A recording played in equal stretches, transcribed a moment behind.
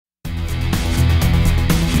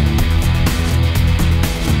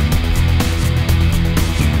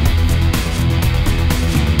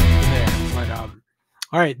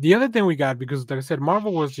All right, the other thing we got, because like I said,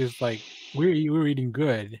 Marvel was just like we were eating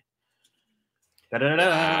good.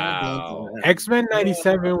 Wow. X-Men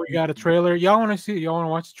 97, we got a trailer. Y'all want to see? Y'all want to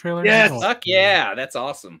watch the trailer? Yes. Fuck yeah, that's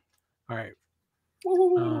awesome. All right.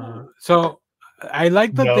 So I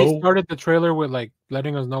like that they started the trailer with like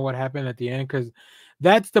letting us know what happened at the end, because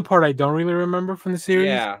that's the part I don't really remember from the series.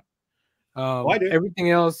 Yeah. I do. Everything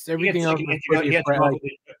else was pretty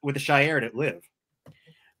with the Shire to live.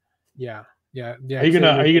 Yeah. Are you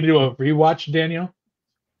gonna do a rewatch, Daniel?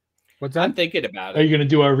 What's that? I'm thinking about it. Are you gonna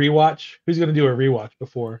do a rewatch? Who's gonna do a rewatch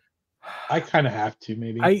before? I kind of have to,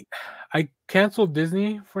 maybe. I canceled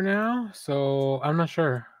Disney for now, so I'm not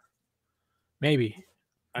sure. Maybe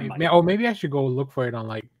maybe I should go look for it on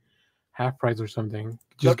like half price or something.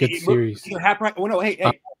 Just get the series. Half price. Oh no!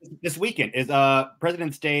 Hey, this weekend is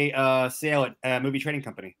President's Day sale at Movie Trading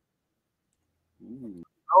Company.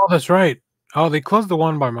 Oh, that's right. Oh, they closed the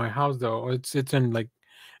one by my house though. It's in like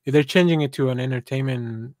they're changing it to an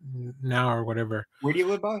entertainment now or whatever. Where do you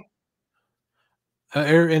live, by?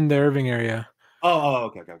 In the Irving area. Oh,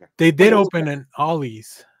 okay. They did open an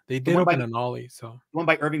Ollie's. They did open an Ollie's. So the one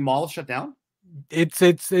by Irving Mall shut down. It's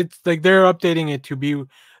like they're updating it to be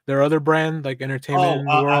their other brand, like Entertainment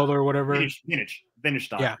World or whatever. Vintage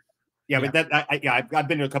style. Yeah. But that I've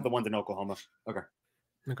been to a couple of ones in Oklahoma. Okay.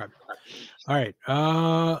 All right.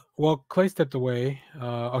 Well, Clay stepped away.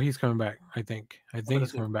 Oh, he's coming back. I think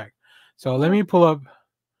he's coming back. So let me pull up.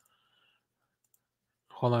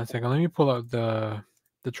 Hold on a second. Let me pull up the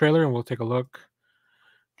trailer and we'll take a look.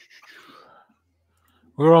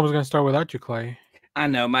 We were almost gonna start without you, Clay. I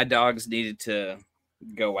know my dogs needed to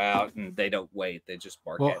go out and they don't wait; they just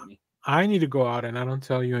bark at me. I need to go out and I don't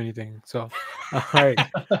tell you anything. So, all right.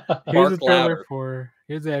 Here's the trailer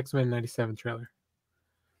here's the X-Men 97 trailer.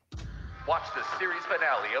 Watch the series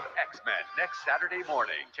finale of X-Men next Saturday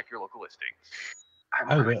morning. Check your local listings.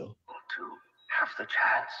 I will. To have the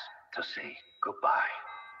chance to say goodbye.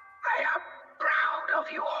 I am proud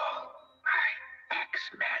of you all, my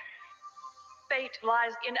X-Men. Fate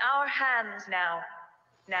lies in our hands now.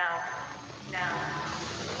 Now.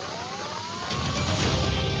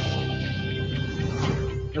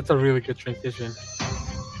 That's a really good transition.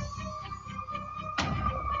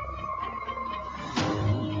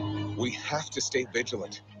 We have to stay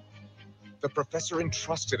vigilant. The professor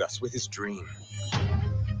entrusted us with his dream.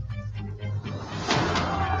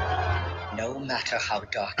 No matter how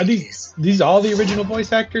dark Are these all the original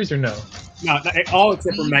voice actors or no? No, all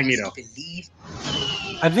except for Magneto.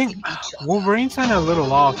 I think Wolverine's kind of a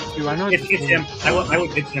little off too. I know it's him.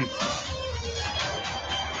 It's him.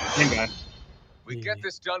 Same guy. We get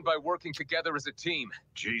this done by working together as a team.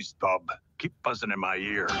 Jeez, Stub, keep buzzing in my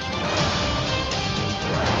ear.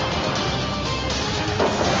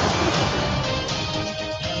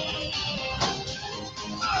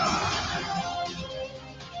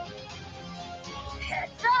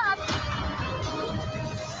 Heads up!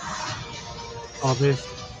 Oh,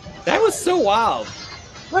 that was so wild.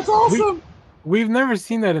 That's awesome. We've never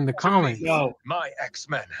seen that in the comics. No, my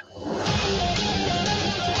X-Men.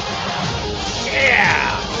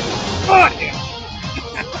 Yeah. Fuck yeah.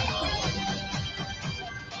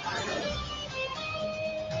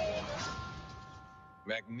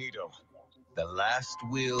 Magneto, the last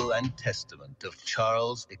will and testament of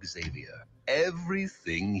Charles Xavier.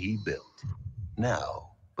 Everything he built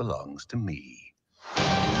now belongs to me.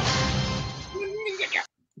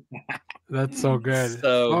 That's so good.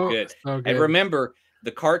 So good. So good. And remember,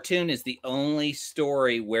 the cartoon is the only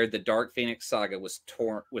story where the Dark Phoenix saga was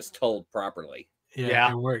told properly.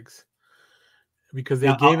 Yeah, it works. Because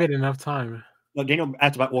they gave it enough time. No, Daniel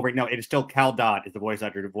asked about Wolverine. No, it is still Cal Dodd is the voice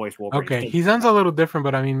actor to voice Wolverine. Okay, he sounds a little different,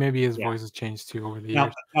 but I mean, maybe his voice has changed too over the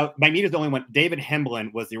years. Magneto's the only one. David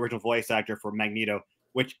Hemblin was the original voice actor for Magneto,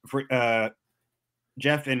 which for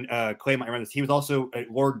Jeff and Clay might remember this. He was also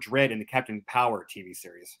Lord Dredd in the Captain Power TV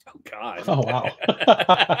series. Oh God! Oh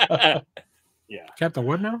wow! Yeah, Captain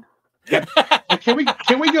what now? Yep. Can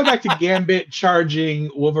we go back to Gambit charging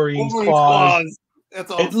Wolverine's claws? That's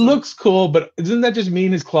awesome. It looks cool, but doesn't that just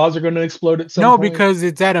mean his claws are going to explode at some point? No, because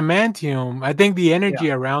it's adamantium. I think the energy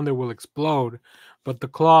around it will explode, but the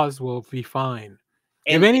claws will be fine.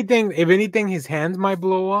 And if anything, his hands might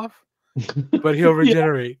blow off, but he'll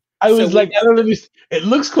regenerate. I was like, I don't understand. It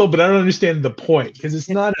looks cool, but I don't understand the point because it's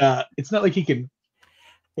not like he can.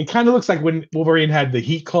 It kind of looks like when Wolverine had the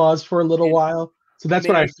heat claws for a little while. So that's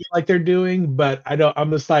what I feel like they're doing, but I don't.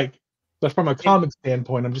 I'm just like, but from a comic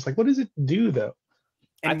standpoint, I'm just like, what does it do though?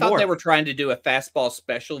 I thought they were trying to do a fastball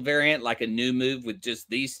special variant, like a new move with just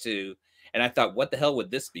these two. And I thought, what the hell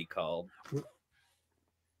would this be called?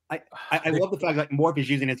 I love the fact that Morph is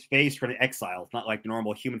using his face for the Exiles, not like the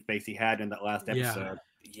normal human face he had in that last episode.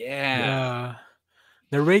 Yeah.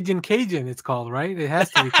 The Raging Cajun, it's called, right? It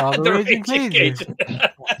has to be called the, The Raging Raging Cajun. Cajun.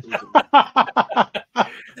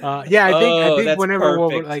 Yeah, I think that's whenever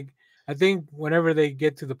perfect. I think whenever they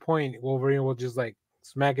get to the point, Wolverine will just like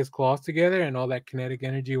smack his claws together, and all that kinetic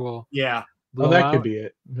energy will blow that out. could be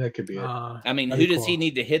it. That could be it. I mean, who does he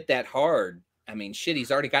need to hit that hard? I mean, shit,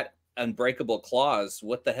 he's already got unbreakable claws.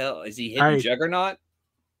 What the hell? Is he hitting Juggernaut?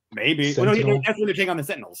 Maybe. Well, no, that's when they're taking on the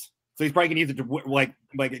Sentinels. So he's probably gonna use it to like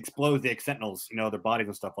explode the Sentinels, you know, their bodies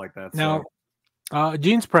and stuff like that. Now,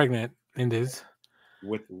 Jean's pregnant in this.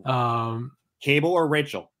 With Cable or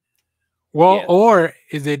Rachel? Well, or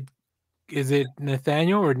is it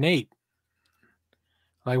Nathaniel or Nate?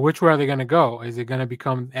 Like, which way are they gonna go? Is it gonna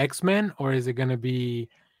become X-Men, or is it gonna be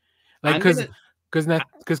like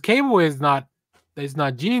because Cable is not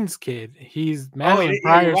Jean's kid. He's Madeline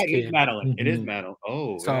Pryor's kid. It is Madeline. It is Madeline.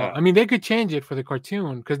 Oh, so I mean, they could change it for the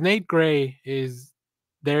cartoon because Nate Gray is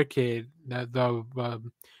their kid, the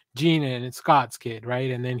Jean and Scott's kid,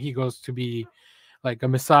 right? And then he goes to be like a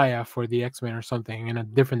messiah for the X-Men or something in a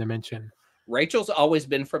different dimension. Rachel's always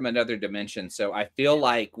been from another dimension, so I feel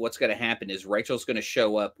like what's going to happen is Rachel's going to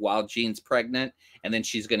show up while Jean's pregnant, and then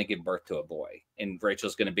she's going to give birth to a boy, and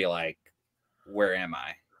Rachel's going to be like, "Where am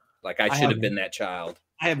I? Like, I should have been that child."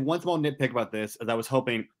 I have one small nitpick about this, as I was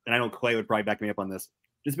hoping, and I know Clay would probably back me up on this,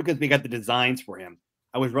 just because we got the designs for him.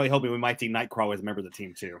 I was really hoping we might see Nightcrawler as a member of the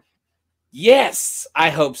team too. Yes, I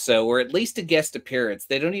hope so, or at least a guest appearance.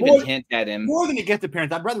 They don't even hint at him. More than a guest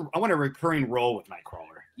appearance, I want a recurring role with Nightcrawler.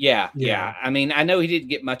 Yeah. I mean, I know he didn't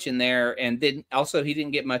get much in there, and then also he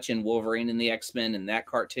didn't get much in Wolverine and the X-Men in that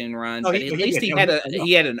cartoon run. But at least he had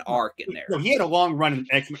an arc in there. No, he had a long run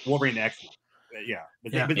in Wolverine and X-Men.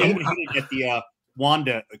 But he didn't get the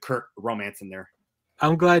Wanda Kurt romance in there.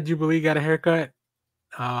 I'm glad Jubilee got a haircut.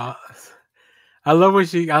 I love what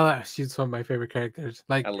she's one of my favorite characters.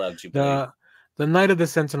 Like, I love Jubilee. The Night of the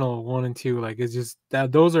Sentinel 1 and 2, like, it's just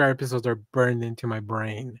that those are episodes that are burned into my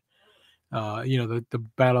brain. You know, the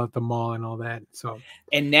battle at the mall and all that. So,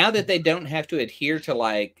 and now that they don't have to adhere to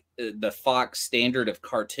like the Fox standard of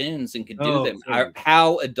cartoons and could do them,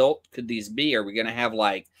 how adult could these be? Are we going to have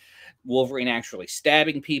like Wolverine actually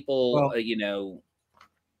stabbing people? You know,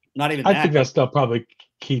 not even. I think they'll still probably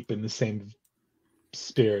keep in the same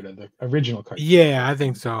spirit of the original cartoon. Yeah, I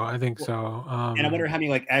think so. And I wonder how many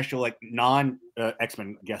like actual like non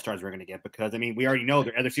X-Men guest stars we're going to get, because I mean we already know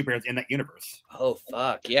there are other superheroes in that universe. Oh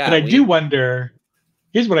fuck yeah! But I do wonder.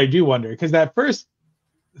 Here's what I do wonder, because that first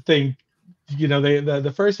thing, you know,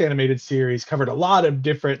 the first animated series covered a lot of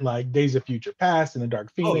different like Days of Future Past and the Dark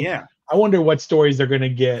Phoenix. Oh yeah. I wonder what stories they're going to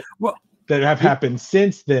get. That have happened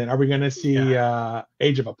since then. Are we going to see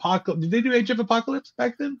Age of Apocalypse? Did they do Age of Apocalypse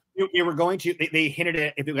back then? You were going to. They hinted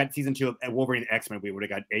at if we got season 2 of Wolverine and X-Men, we would have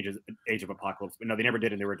got Age of Apocalypse. But no, they never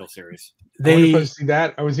did in the original series. I wonder if I see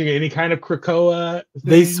that. I was thinking any kind of Krakoa.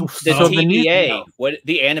 The TVA,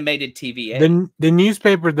 the animated TVA. The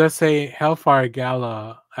newspaper does say Hellfire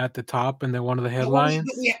Gala at the top, and then one of the headlines.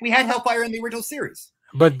 We had Hellfire in the original series.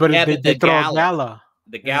 But they throw Gala.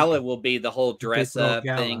 The gala will be the whole dress up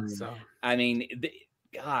thing. So. I mean,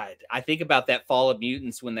 God, I think about that Fall of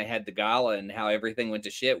Mutants when they had the gala and how everything went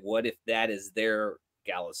to shit. What if that is their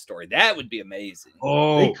gala story? That would be amazing.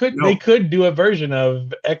 They could do a version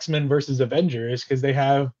of X-Men versus Avengers because they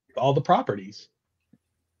have all the properties.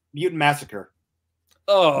 Mutant Massacre.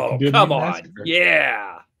 Oh, come on.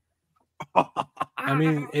 Yeah. I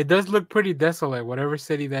mean, it does look pretty desolate. Whatever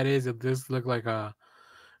city that is, it does look like a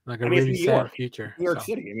really sad future. New York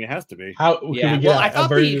City. I mean, it has to be. Well, I thought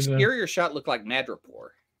the exterior shot looked like Madripoor.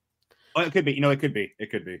 Oh, it could be. You know, it could be. It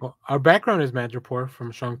could be. Well, our background is Madripoor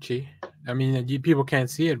from Shang-Chi. I mean, people can't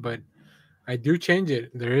see it, but I do change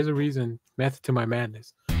it. There is a reason. Method to my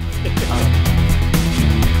madness.